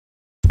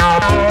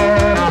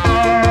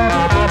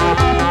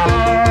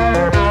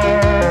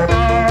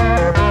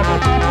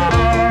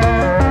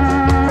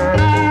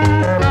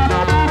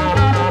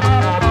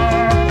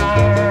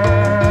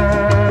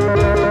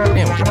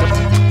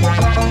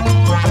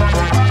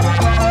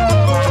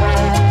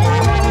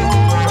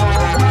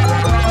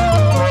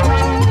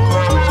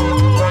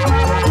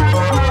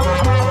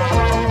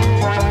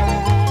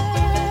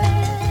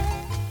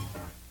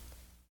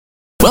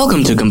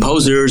Welcome to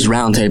Composers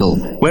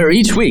Roundtable, where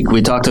each week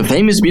we talk to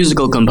famous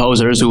musical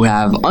composers who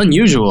have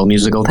unusual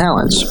musical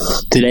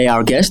talents. Today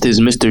our guest is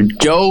Mr.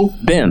 Joe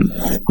Bim,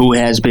 who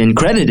has been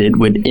credited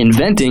with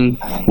inventing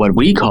what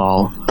we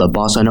call the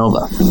bossa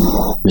nova.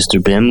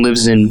 Mr. Bim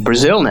lives in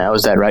Brazil now,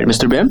 is that right,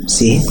 Mr. Bim?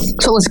 See?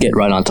 So let's get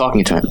right on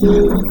talking to him.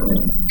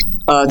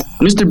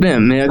 Mr.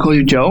 Bim, may I call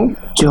you Joe?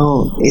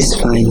 Joe is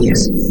fine,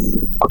 yes.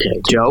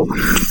 Okay, Joe,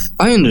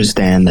 I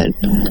understand that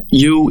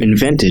you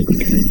invented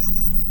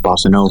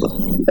bossa nova.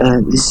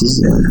 This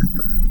is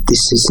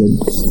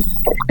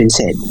been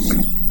said.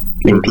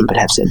 Many people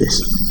have said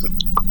this.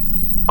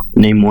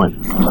 Name one.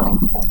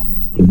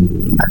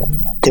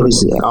 There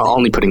was...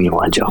 Only putting you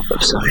on, Joe. I'm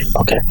sorry.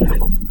 Okay.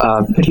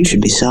 But you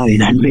should be sorry,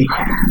 not me.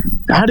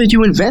 How did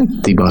you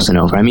invent the bossa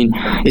nova? I mean,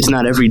 it's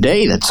not every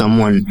day that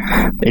someone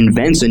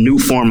invents a new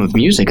form of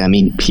music. I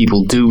mean,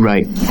 people do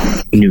write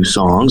new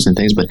songs and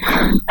things, but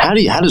how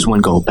does one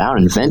go about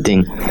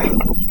inventing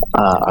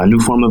a new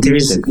form of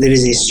music? There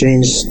is a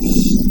strange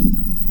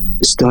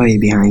story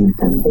behind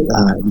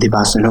the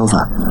bossa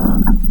nova,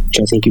 which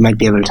I think you might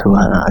be able to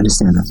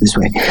understand this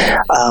way.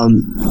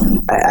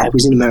 I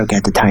was in America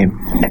at the time,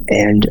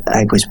 and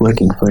I was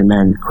working for a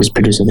man who was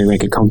producer of a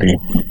record company.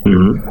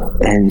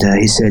 Mm-hmm. And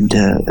he said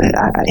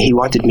he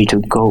wanted me to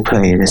go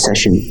play at a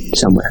session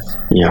somewhere.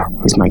 Yeah,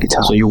 with my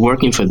guitar. So you're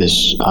working for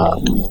this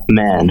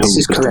man who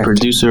was the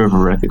producer of a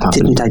record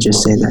company. Didn't I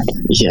just say that?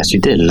 Yes, you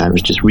did, and I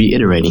was just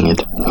reiterating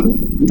it.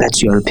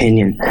 That's your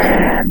opinion.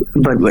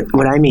 But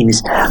what I mean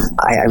is,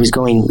 I was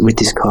going with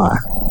this car.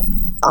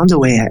 On the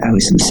way, I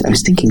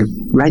was thinking of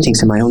writing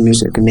some of my own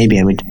music, and maybe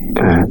I would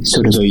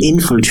sort of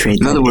infiltrate.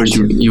 In other words,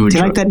 you were... Do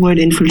you like that word,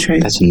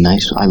 infiltrate? That's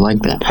nice. I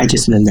like that. I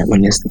just learned that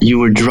one yesterday. You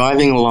were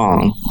driving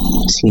along,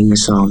 singing a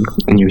song,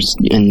 and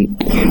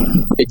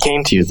it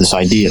came to you, this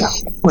idea.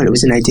 Well, it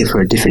was an idea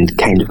for a different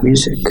kind of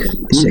music,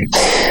 you see.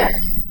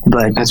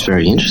 But that's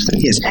very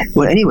interesting. Yes.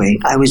 Well, anyway,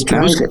 I was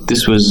driving.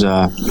 This was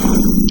the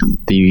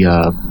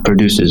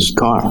producer's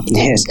car.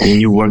 Yes.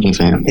 And you were working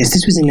for him. Yes,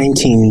 this was in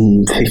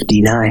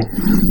 1959.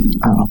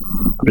 Oh,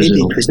 maybe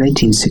it was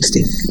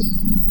 1960.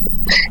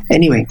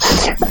 Anyway,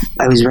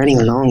 I was riding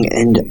along,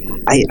 and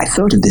I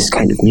thought of this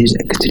kind of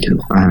music to do.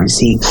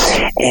 See,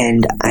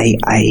 and I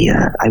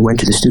went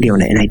to the studio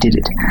and I did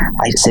it.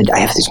 I said, I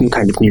have this new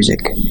kind of music.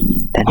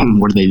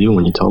 And what did they do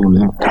when you told them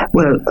that?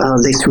 Well,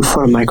 they threw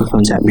 4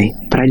 microphones at me,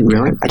 but I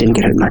didn't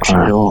get hurt much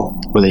at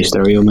all. Were they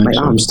stereo microphones?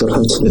 My arm still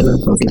hurts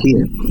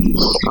here.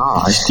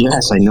 Ah,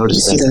 yes, I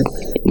noticed that. See that?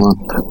 Well,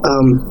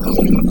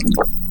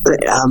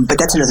 but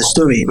that's another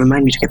story.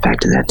 Remind me to get back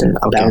to that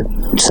about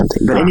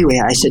something. But anyway,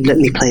 I said, let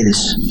me play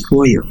this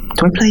for you.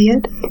 Do I play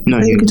yet? No,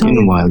 in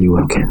a while you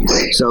will. Okay.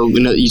 So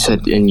you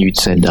said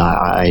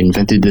I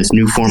invented this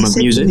new form of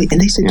music.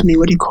 And they said to me,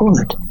 what do you call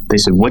it? They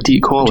said, what do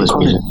you call this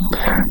music?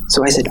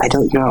 So I said, I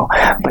don't know.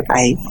 But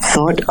I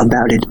thought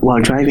about it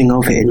while driving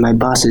over in my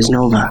boss's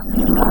Nova.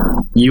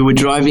 You were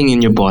driving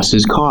in your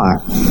boss's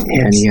car. Yes.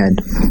 And he had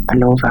a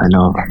Nova.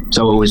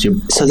 So it was your...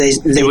 So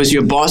it was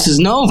your boss's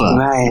Nova.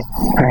 Right.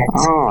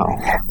 Oh.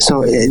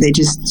 So they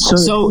just sort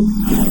of... So,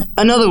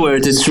 in other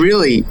words, it's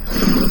really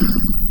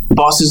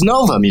boss's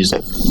Nova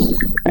music.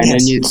 And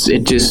then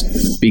it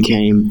just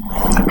became...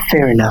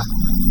 Fair enough.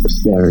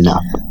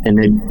 And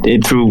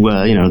it through,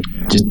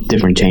 just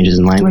different changes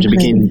in language, it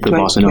became the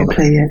bossa nova.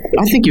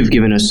 I think you've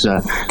given us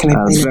a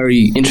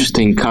very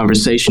interesting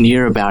conversation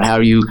here about how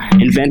you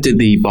invented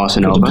the bossa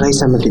nova.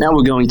 Now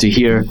we're going to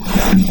hear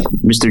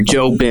Mr.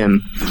 Joe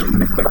Bim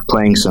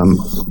playing some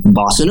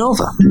bossa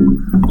nova.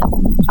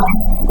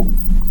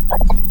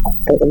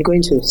 I'm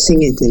going to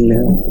sing it in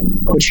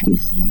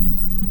Portuguese.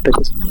 But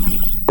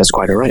that's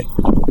quite all right.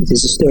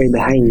 There's a story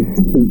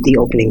behind the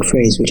opening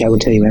phrase, which I will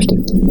tell you after.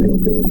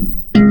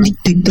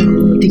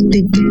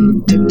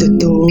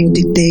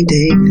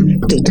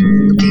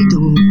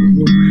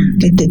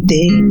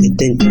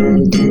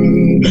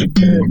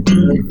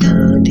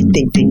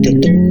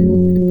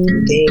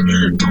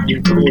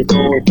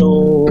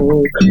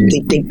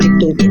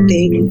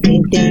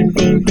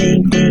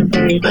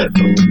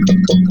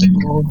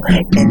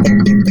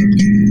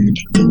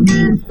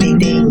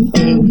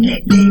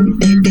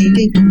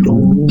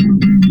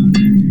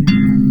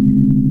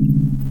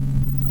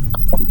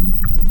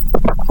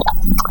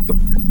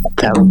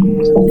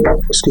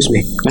 Excuse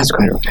me. That's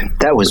quite right.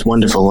 That was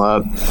wonderful.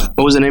 What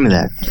was the name of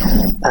that?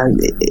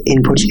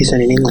 In Portuguese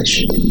and in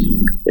English.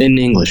 In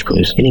English,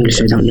 please. In English,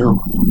 I don't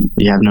know.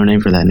 You have no name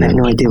for that name? I have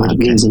no idea what it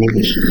means in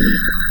English.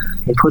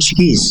 In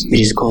Portuguese, it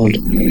is called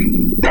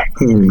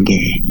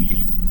Pelgay.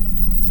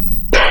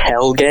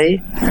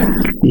 Pelgay?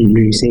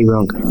 You say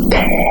wrong.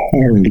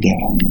 Pelgay.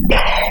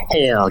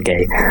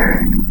 Pelgay.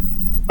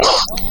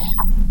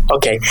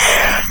 Okay.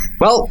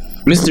 Well,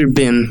 Mr.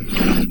 Bim,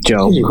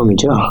 Joe. You call me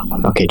Joe.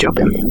 Okay, Joe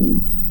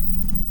Bim.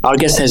 Our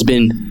guest has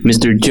been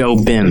Mr. Joe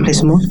Bim. Play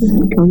some more?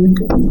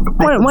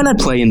 Why not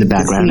play in the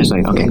background? It's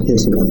like, okay.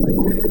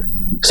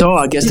 So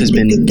our guest has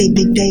been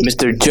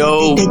Mr.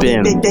 Joe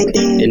Bim,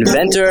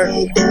 inventor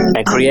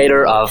and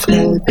creator of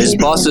His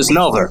Boss's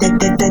Nova.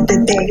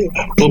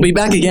 We'll be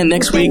back again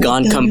next week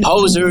on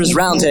Composers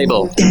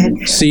Roundtable.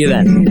 See you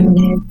then.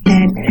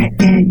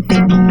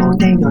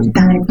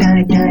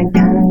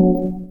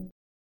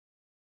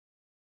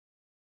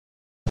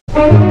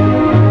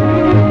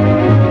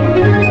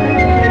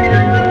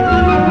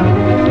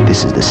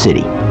 This is the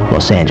city,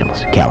 Los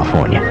Angeles,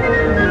 California.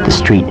 The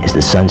street is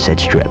the Sunset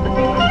Strip,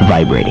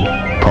 vibrating,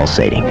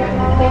 pulsating.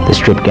 The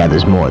Strip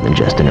gathers more than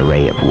just an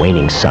array of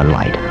waning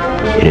sunlight.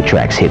 It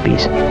attracts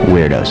hippies,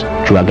 weirdos,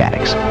 drug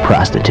addicts,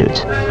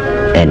 prostitutes,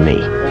 and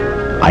me.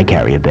 I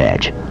carry a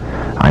badge.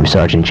 I'm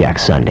Sergeant Jack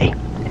Sunday,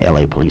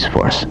 LA Police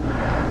Force.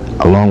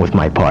 Along with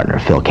my partner,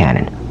 Phil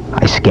Cannon,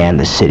 I scan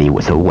the city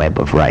with a web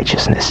of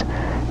righteousness,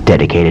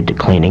 dedicated to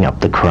cleaning up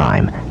the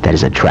crime that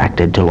is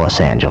attracted to Los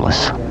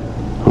Angeles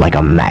like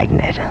a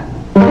magnet.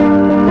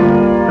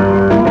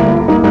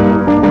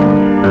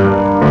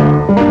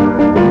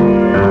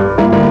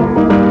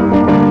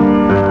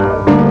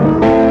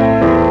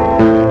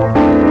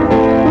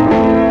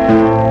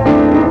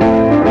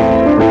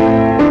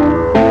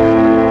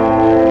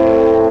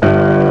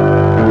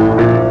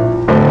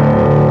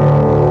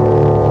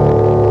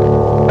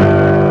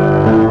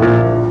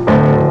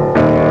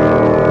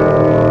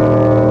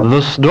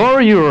 The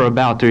story you are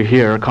about to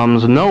hear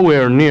comes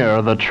nowhere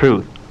near the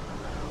truth.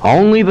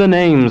 Only the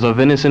names of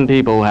innocent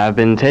people have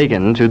been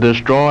taken to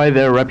destroy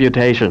their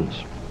reputations.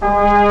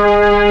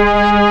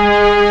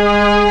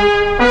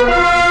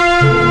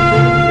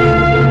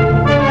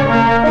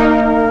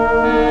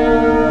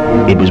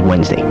 It was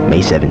Wednesday, May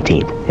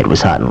 17th. It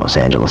was hot in Los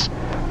Angeles.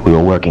 We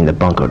were working the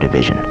bunco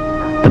division.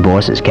 The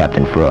boss is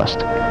Captain Frost.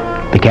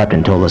 The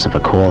captain told us of a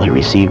call he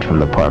received from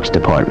the Parks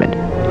Department,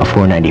 a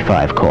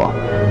 495 call,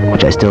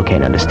 which I still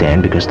can't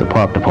understand because the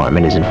Park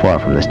Department isn't far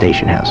from the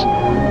station house.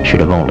 Should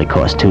have only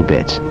cost 2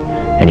 bits.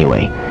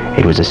 Anyway,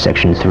 it was a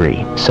Section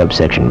 3,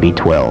 subsection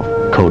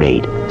B12, Code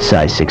 8,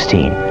 size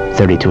 16,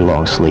 32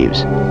 long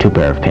sleeves, 2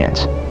 pair of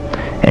pants.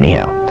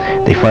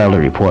 Anyhow, they filed a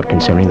report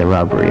concerning the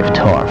robbery of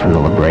tar from the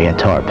La Brea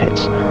tar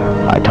pits.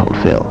 I told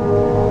Phil.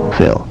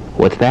 Phil.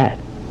 What's that?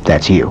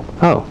 That's you.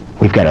 Oh.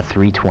 We've got a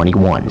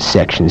 321,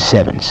 Section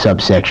 7,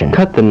 subsection...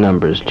 Cut the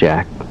numbers,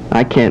 Jack.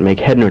 I can't make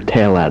head nor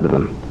tail out of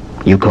them.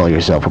 You call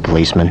yourself a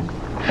policeman?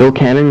 Phil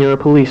Cannon, you're a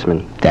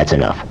policeman. That's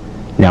enough.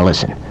 Now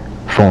listen.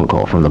 Phone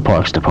call from the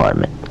Parks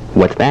Department.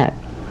 What's that?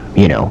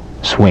 You know,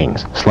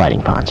 swings,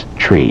 sliding ponds,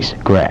 trees,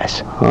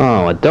 grass.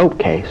 Oh, a dope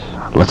case.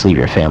 Let's leave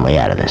your family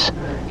out of this.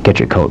 Get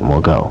your coat and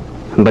we'll go.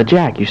 But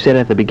Jack, you said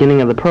at the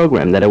beginning of the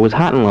program that it was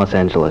hot in Los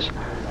Angeles.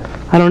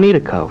 I don't need a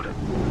coat.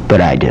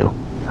 But I do.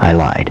 I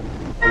lied.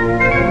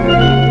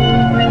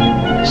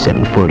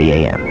 7:40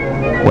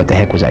 a.m. What the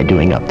heck was I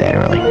doing up that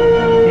early?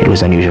 It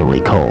was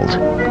unusually cold,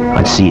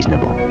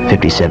 unseasonable,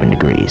 57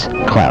 degrees,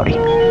 cloudy.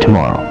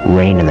 Tomorrow,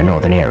 rain in the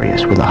northern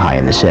areas with a high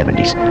in the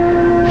 70s.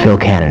 Phil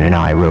Cannon and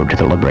I rode to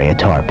the La Brea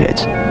tar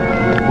pits.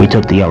 We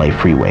took the LA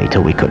freeway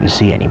till we couldn't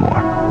see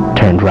anymore,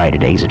 turned right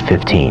at exit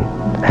 15,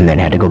 and then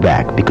had to go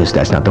back because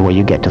that's not the way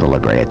you get to the La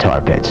Brea tar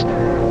pits.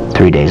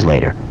 3 days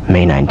later,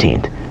 May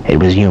 19th, it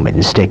was humid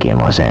and sticky in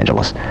Los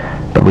Angeles,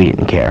 but we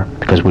didn't care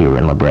because we were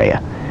in La Brea.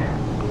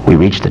 We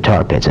reached the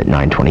tar pits at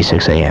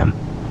 9:26 a.m.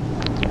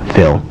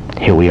 Phil,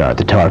 here we are at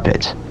the tar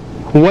pits.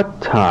 What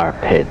tar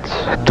pits?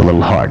 The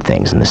little hard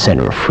things in the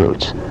center of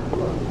fruits.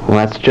 Well,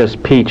 that's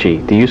just peachy.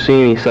 Do you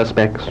see any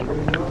suspects?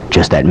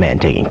 Just that man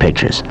taking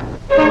pictures.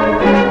 We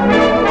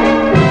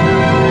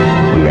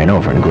ran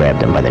over and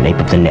grabbed him by the nape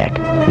of the neck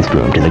and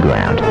threw him to the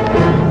ground.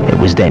 It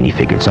was then he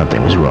figured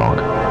something was wrong.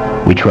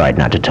 We tried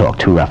not to talk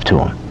too rough to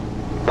him.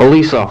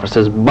 Police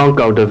officers,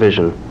 bunco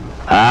division.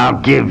 I'll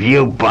give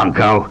you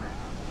bunco.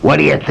 What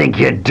do you think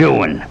you're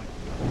doing?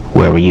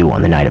 Where were you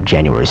on the night of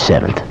January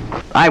 7th?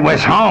 I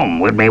was home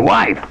with my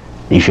wife.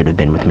 You should have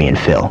been with me and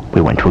Phil. We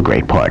went to a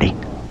great party.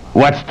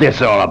 What's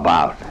this all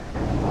about?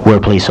 We're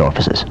police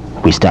officers.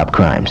 We stop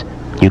crimes.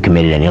 You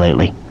committed any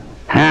lately?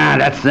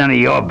 That's none of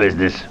your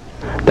business.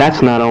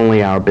 That's not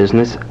only our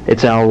business,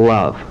 it's our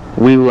love.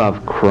 We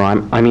love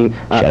crime.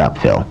 Shut up,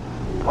 Phil.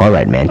 All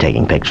right, man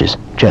taking pictures.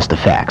 Just the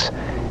facts.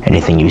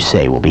 Anything you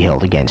say will be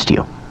held against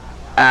you.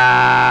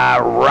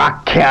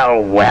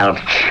 Raquel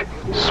Welch.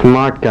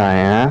 Smart guy,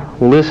 huh?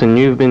 Listen,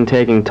 you've been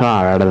taking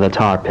tar out of the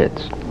tar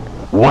pits.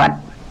 What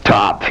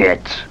tar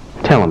pits?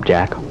 Tell him,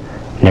 Jack.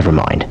 Never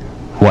mind.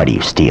 Why do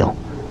you steal?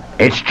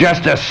 It's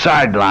just a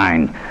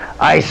sideline.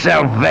 I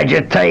sell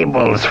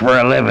vegetables for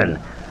a living.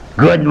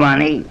 Good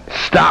money,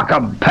 stock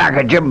 'em,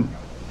 package 'em.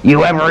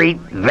 You ever eat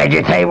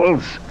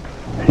vegetables?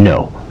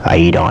 No, I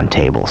eat on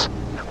tables.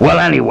 Well,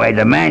 anyway,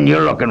 the man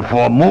you're looking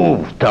for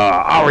moved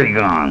to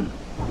Oregon.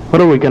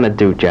 What are we gonna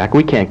do, Jack?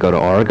 We can't go to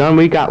Oregon.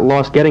 We got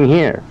lost getting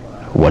here.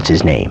 What's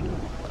his name?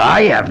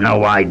 I have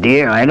no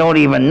idea. I don't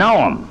even know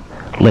him.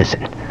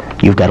 Listen,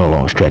 you've got a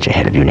long stretch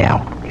ahead of you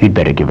now. You'd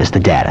better give us the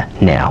data,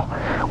 now.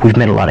 We've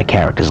met a lot of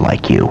characters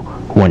like you.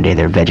 One day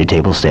they're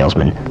vegetable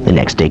salesmen, the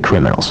next day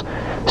criminals.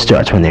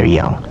 Starts when they're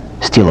young.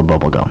 Steal a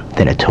bubblegum,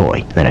 then a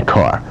toy, then a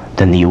car,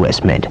 then the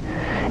U.S. Mint.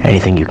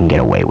 Anything you can get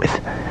away with.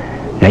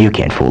 Now you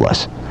can't fool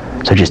us.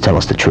 So just tell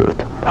us the truth.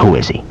 Who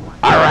is he?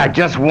 All right,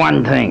 just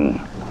one thing.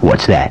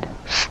 What's that?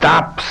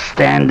 Stop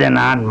standing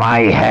on my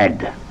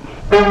head.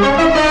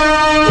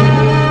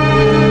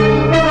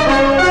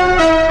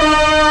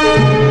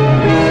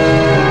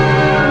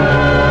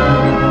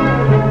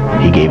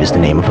 He gave us the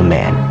name of a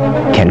man,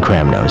 Ken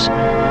Kramnos.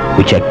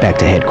 We checked back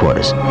to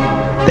headquarters.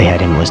 They had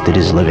him listed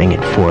as living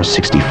at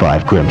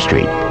 465 Grimm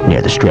Street,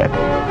 near the Strip.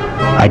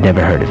 I'd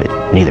never heard of it,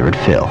 neither had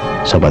Phil,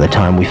 so by the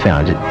time we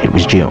found it, it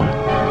was June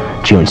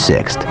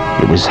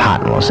 6th. It was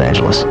hot in Los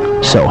Angeles,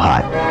 so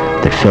hot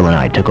that Phil and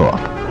I took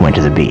off, went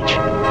to the beach.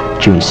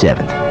 June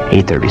 7th,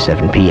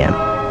 8:37 p.m.,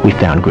 we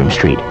found Grimm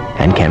Street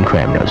and Ken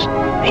Kramnos.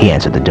 He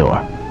answered the door.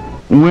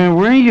 Where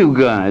were you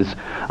guys?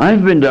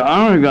 I've been to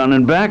Oregon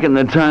and back in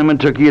the time it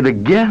took you to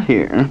get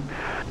here.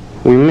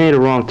 We made a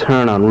wrong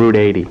turn on Route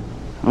 80.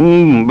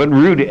 But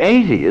Route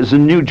 80 is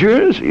in New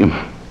Jersey.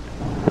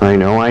 I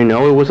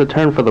know. It was a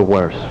turn for the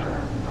worse.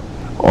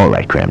 All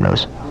right,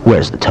 Kramnos.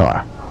 Where's the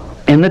tar?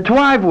 In the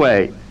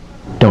driveway.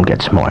 Don't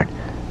get smart.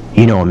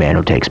 You know a man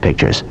who takes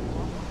pictures.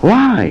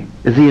 Why?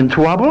 Is he in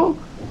trouble?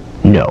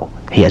 No.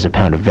 He has a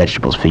pound of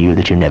vegetables for you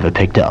that you never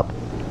picked up.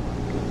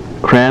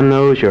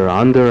 Kramnos, you're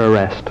under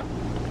arrest.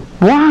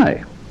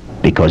 Why?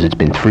 Because it's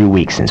been 3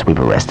 weeks since we've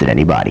arrested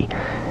anybody.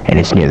 And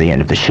it's near the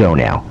end of the show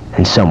now.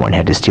 And someone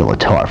had to steal a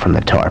tar from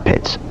the tar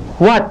pits.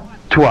 What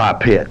tar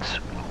pits?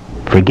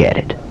 Forget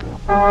it.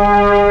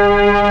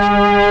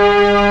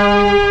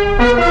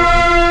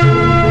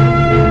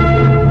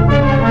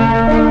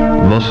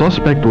 The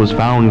suspect was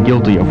found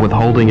guilty of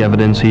withholding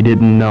evidence he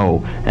didn't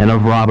know and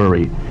of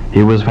robbery.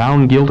 He was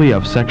found guilty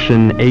of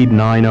Section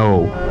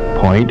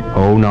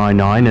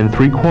 890.099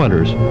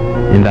 3/4,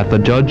 in that the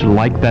judge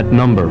liked that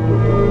number.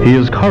 He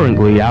is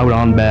currently out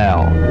on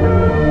bail.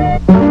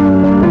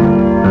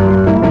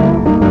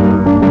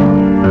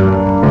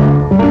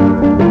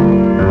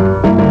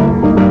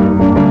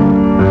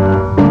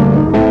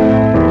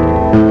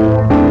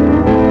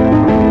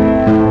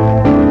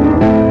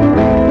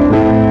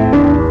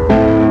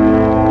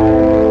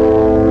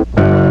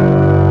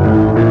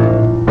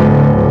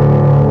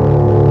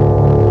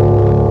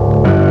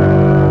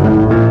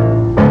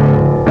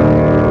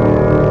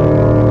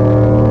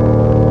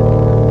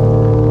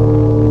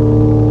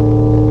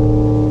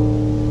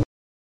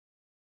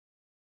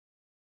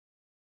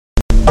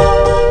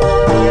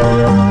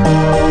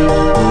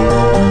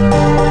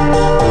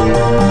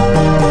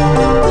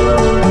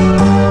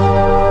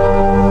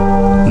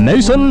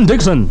 Mason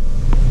Dixon.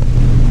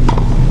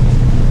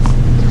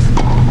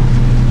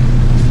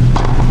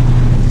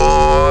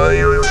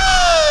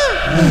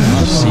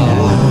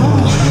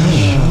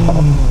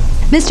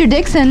 Mr.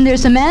 Dixon,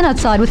 there's a man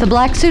outside with a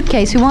black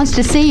suitcase who wants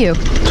to see you.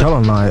 Tell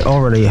him I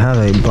already have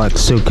a black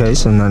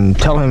suitcase, and then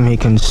tell him he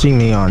can see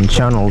me on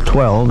Channel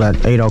 12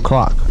 at 8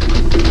 o'clock.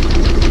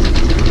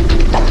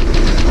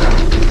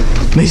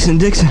 Mason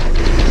Dixon,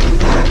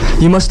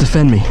 you must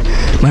defend me.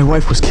 My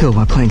wife was killed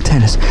while playing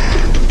tennis.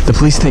 The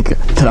police think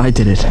that I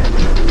did it.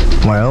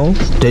 Well,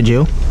 did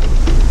you?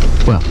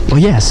 Well,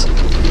 yes.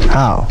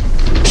 How?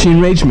 She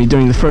enraged me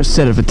during the first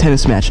set of a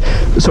tennis match,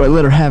 so I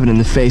let her have it in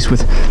the face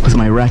with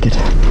my racket.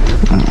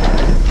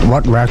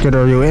 What racket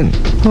are you in?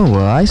 Oh,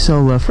 I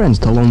sell friends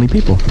to lonely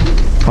people.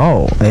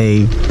 Oh,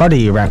 a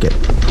buddy racket.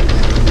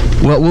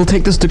 Well, we'll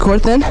take this to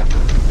court then?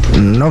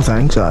 No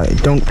thanks, I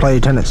don't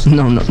play tennis.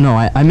 No,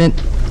 I meant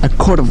a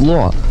court of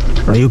law.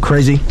 Are you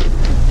crazy?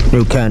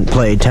 You can't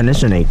play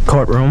tennis in a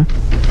courtroom.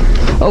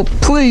 Oh,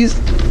 please.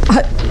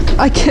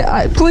 I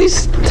can't.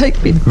 Please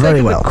take me.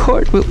 Very well. To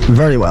court.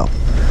 Very well.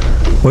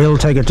 We'll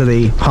take it to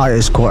the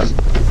highest court.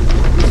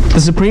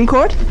 The Supreme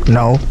Court?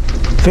 No.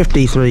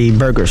 53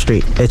 Burger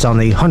Street. It's on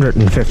the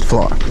 105th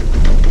floor.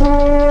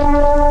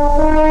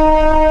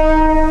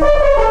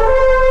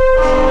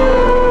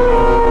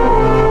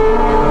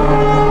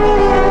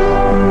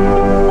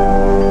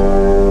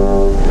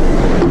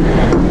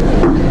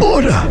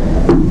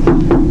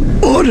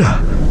 Order!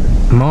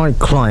 My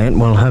client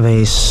will have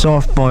a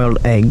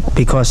soft-boiled egg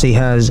because he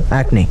has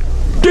acne.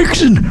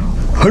 Dixon,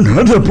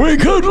 another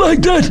breakout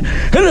like that,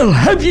 and I'll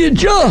have your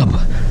job.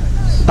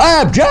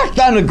 I object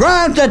on the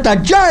grounds that the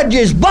judge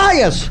is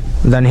biased.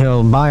 Then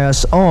he'll buy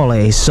us all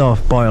a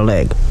soft-boiled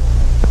egg.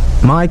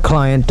 My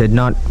client did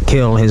not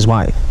kill his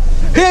wife.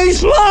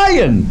 He's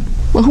lying!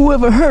 Well,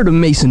 whoever heard of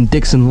Mason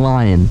Dixon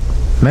lying?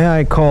 May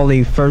I call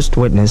the first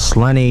witness,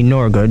 Lenny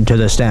Norgood, to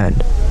the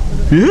stand?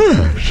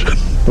 Yes.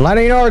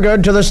 Lenny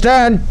Norgood, to the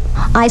stand.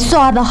 I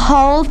saw the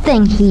whole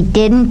thing. He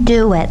didn't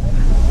do it.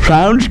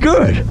 Sounds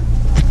good.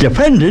 The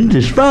defendant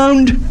is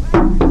found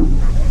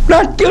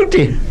not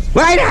guilty.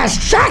 Wait a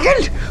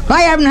second!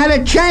 I haven't had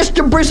a chance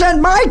to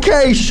present my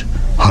case.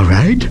 All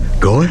right,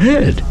 go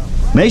ahead.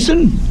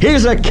 Mason,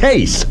 here's a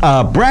case.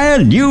 A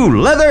brand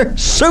new leather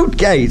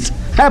suitcase.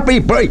 Happy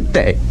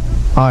birthday.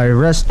 I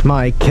rest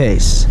my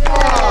case.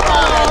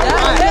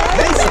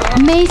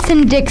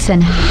 Mason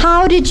Dixon,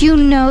 how did you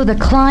know the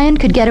client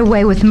could get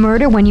away with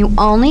murder when you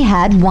only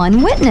had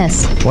one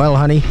witness? Well,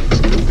 honey,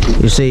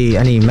 You see,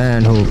 any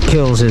man who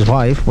kills his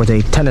wife with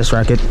a tennis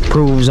racket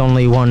proves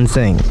only one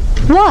thing.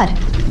 What?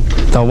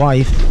 The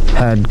wife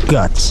had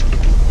guts.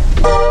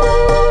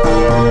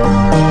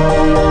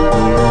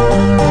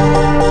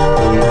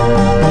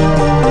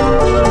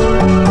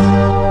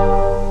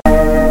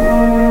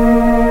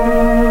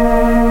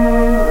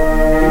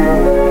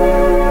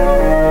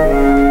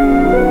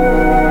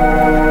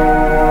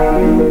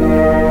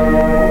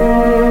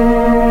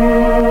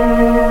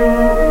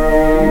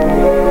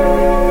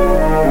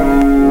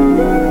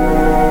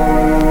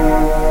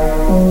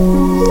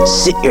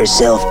 Sit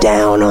yourself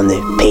down on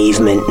the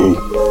pavement and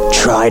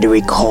try to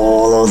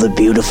recall all the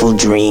beautiful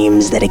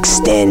dreams that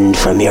extend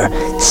from your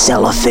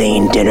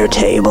cellophane dinner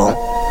table.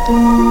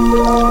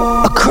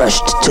 A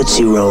crushed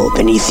Tootsie Roll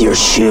beneath your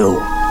shoe.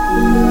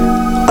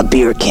 A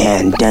beer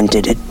can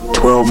dented at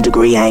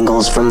 12-degree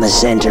angles from the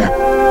center.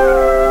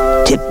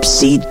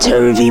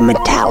 Tipsy-turvy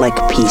metallic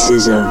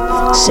pieces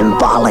of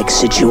symbolic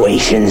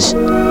situations.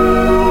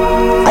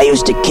 I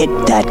used to kick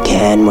that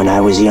can when I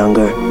was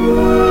younger,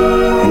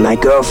 and my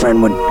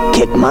girlfriend would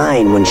kick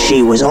mine when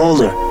she was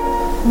older.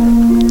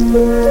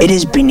 It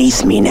is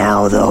beneath me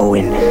now, though,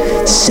 in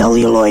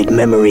celluloid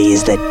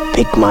memories that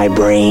pick my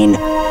brain,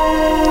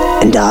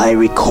 and I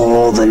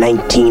recall the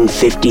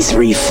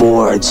 1953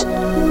 Fords.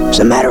 As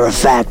a matter of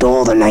fact,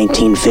 all the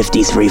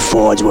 1953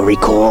 Fords were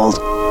recalled,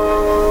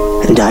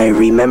 and I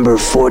remember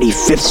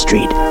 45th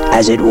Street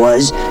as it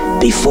was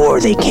before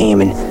they came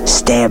and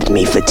stabbed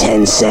me for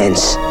 10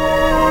 cents.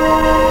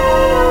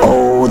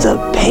 Oh, the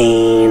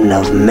pain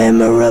of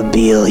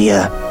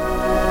memorabilia,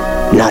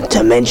 not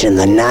to mention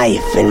the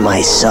knife in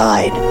my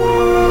side.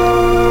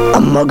 A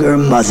mugger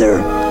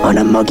mother on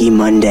a muggy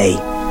Monday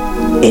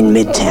in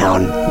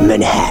Midtown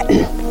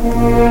Manhattan.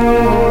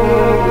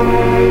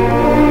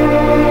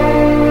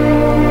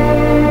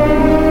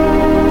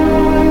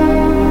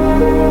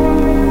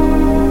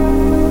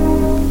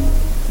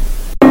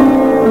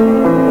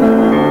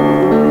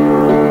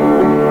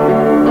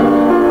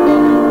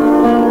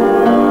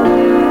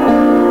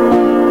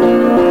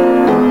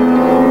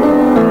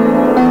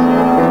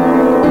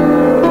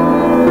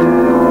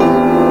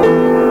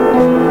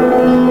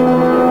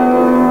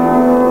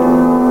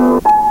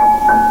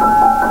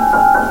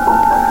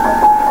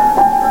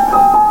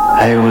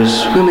 I was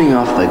swimming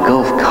off the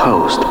Gulf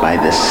Coast by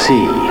the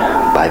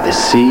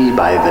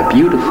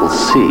beautiful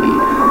sea,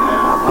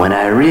 when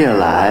I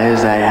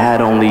realized I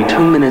had only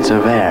 2 minutes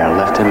of air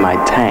left in my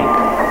tank.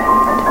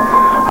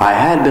 I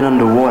had been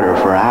underwater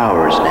for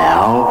hours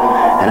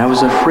now, and I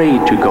was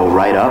afraid to go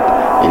right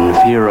up in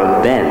fear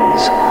of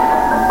bends.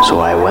 So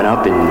I went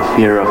up in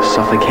fear of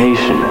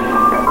suffocation.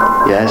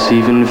 Yes,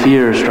 even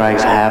fear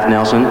strikes half,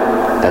 Nelson.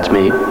 That's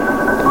me.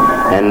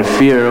 And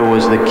fear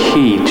was the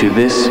key to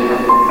this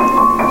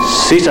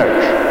sea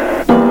search.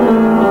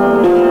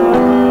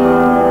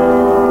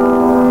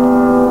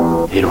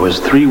 It was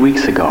 3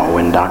 weeks ago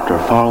when Dr.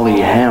 Farley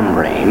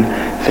Hambrain,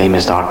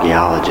 famous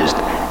archaeologist,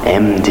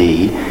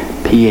 MD,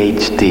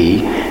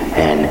 PhD,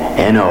 and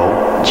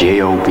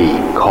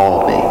NOJOB,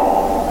 called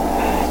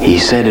me. He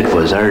said it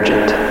was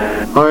urgent.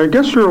 I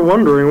guess you're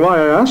wondering why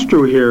I asked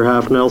you here,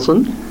 Half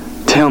Nelson.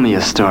 Tell me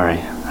a story.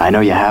 I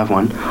know you have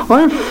one.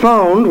 I've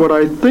found what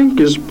I think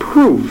is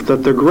proof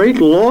that the great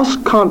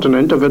lost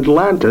continent of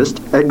Atlantis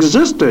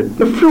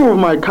existed. A few of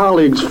my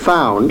colleagues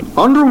found,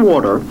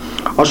 underwater,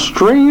 a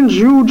strange,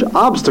 huge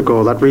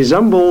obstacle that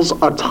resembles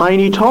a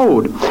tiny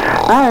toad.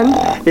 And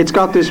it's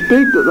got this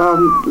big...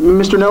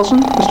 Mr.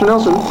 Nelson?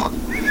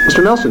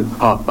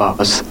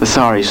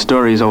 Sorry,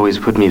 stories always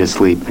put me to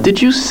sleep.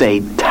 Did you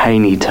say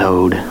tiny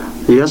toad?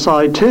 Yes,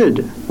 I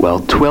did.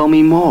 Well, tell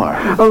me more.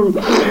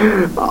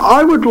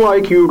 I would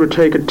like you to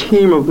take a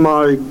team of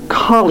my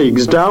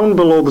colleagues down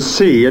below the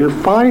sea and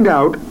find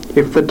out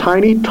if the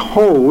tiny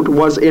toad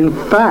was in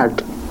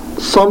fact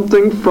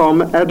something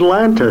from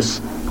Atlantis.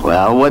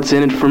 Well, what's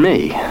in it for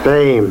me?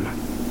 Fame.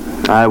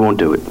 I won't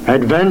do it.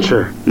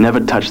 Adventure.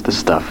 Never touch the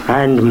stuff.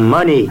 And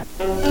money.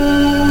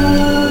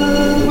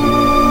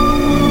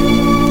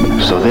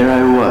 So there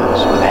I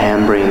was, with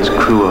Hambrain's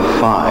crew of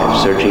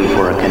 5, searching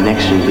for a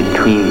connection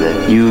between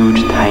the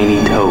huge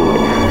tiny toad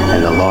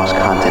and the lost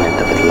continent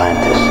of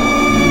Atlantis.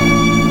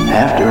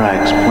 After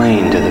I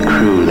explained to the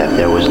crew that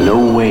there was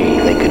no way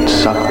they could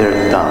suck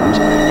their thumbs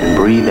and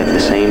breathe at the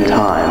same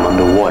time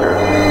underwater,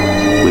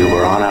 we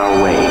were on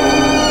our way.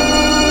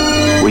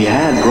 We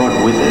had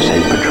brought with us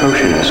a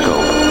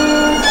Petroshinoscope.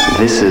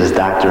 This is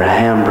Dr.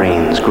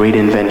 Hambrain's great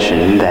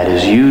invention that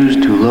is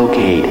used to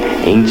locate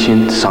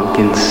ancient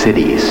sunken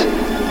cities.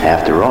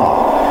 After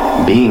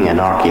all, being an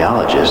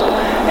archaeologist,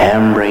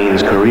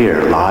 Hambrain's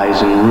career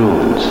lies in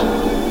ruins.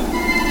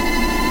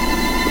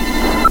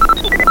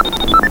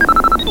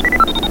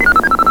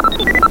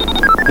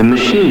 The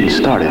machine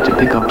started to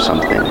pick up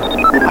something.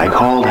 I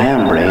called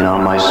Hambrain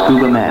on my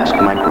scuba mask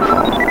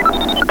microphone.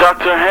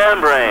 Dr.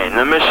 Hambrain,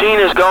 the machine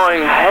is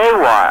going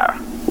haywire.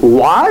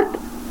 What?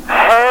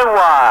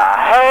 Haywire.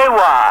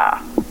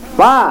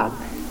 What?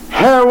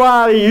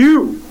 Haywire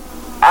you?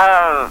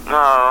 No,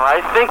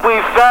 I think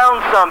we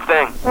found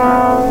something.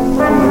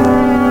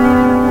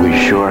 We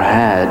sure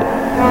had.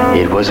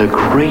 It was a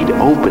great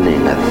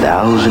opening,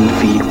 1,000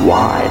 feet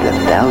wide,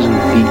 1,000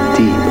 feet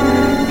deep.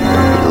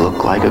 It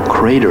looked like a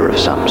crater of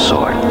some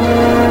sort.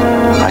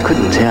 I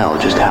couldn't tell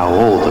just how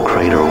old the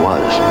crater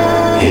was.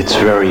 It's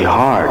very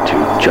hard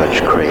to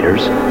judge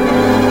craters.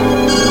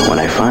 When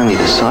I finally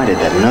decided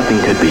that nothing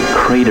could be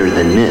crater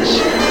than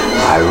this,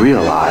 I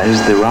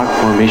realized the rock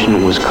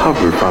formation was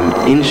covered from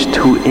inch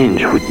to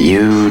inch with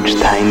huge,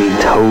 tiny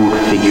toad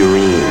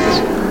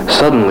figurines.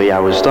 Suddenly, I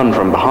was stunned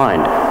from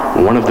behind.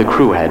 One of the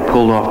crew had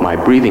pulled off my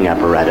breathing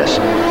apparatus.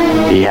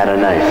 He had a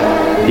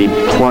knife. He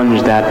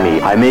plunged at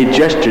me. I made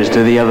gestures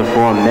to the other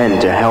 4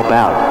 men to help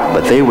out,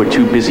 but they were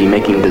too busy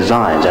making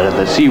designs out of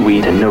the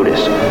seaweed to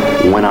notice.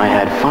 When I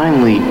had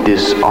finally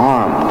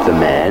disarmed the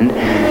man,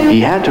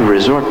 he had to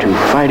resort to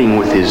fighting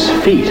with his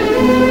feet.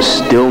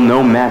 Still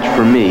no match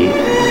for me.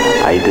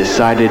 I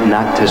decided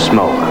not to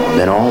smoke.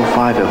 Then all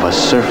 5 of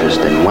us surfaced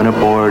and went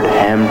aboard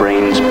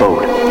Hambrain's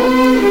boat.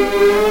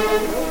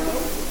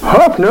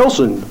 Hap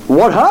Nelson,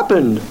 what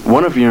happened?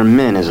 One of your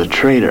men is a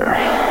traitor.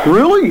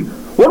 Really?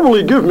 What will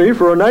he give me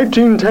for a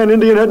 1910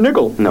 Indian head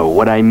nickel? No,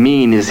 what I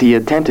mean is he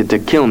attempted to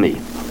kill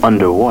me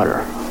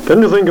underwater.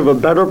 Can you think of a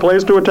better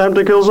place to attempt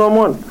to kill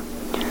someone?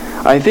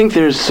 I think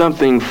there's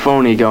something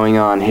phony going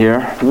on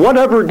here.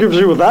 Whatever gives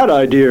you that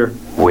idea?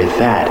 With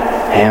that,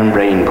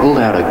 Hambrain pulled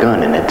out a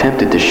gun and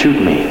attempted to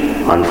shoot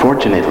me.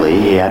 Unfortunately,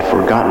 he had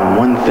forgotten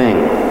one thing.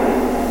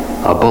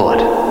 A bullet.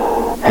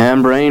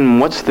 Hambrain,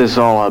 what's this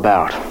all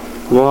about?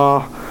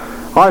 Well,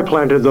 I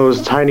planted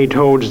those tiny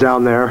toads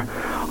down there.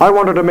 I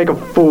wanted to make a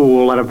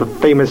fool out of the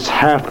famous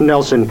Hap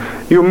Nelson,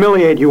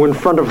 humiliate you in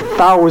front of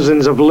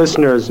thousands of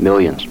listeners.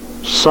 Millions.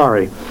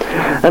 Sorry.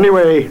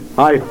 Anyway,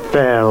 I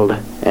failed.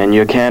 And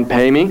you can't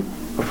pay me?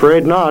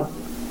 Afraid not.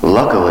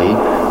 Luckily,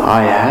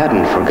 I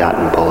hadn't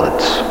forgotten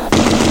bullets.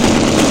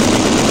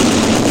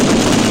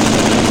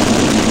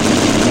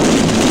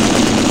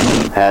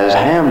 As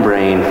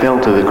Hambrain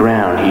fell to the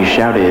ground, he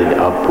shouted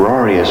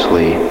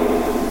uproariously,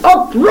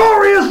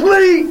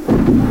 "Uproariously!"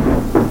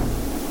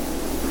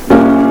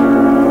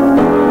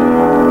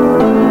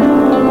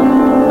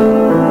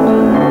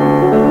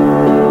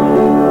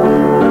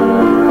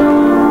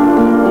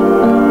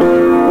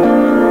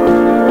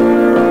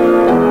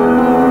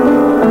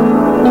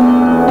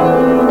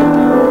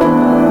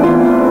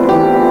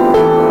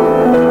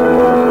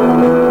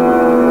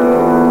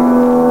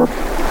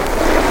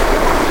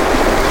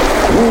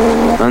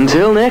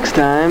 Until next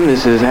time,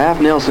 this is Hap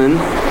Nelson,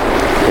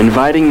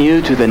 inviting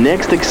you to the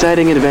next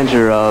exciting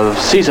adventure of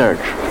Sea Search,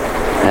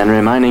 and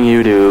reminding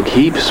you to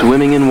keep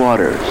swimming in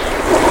waters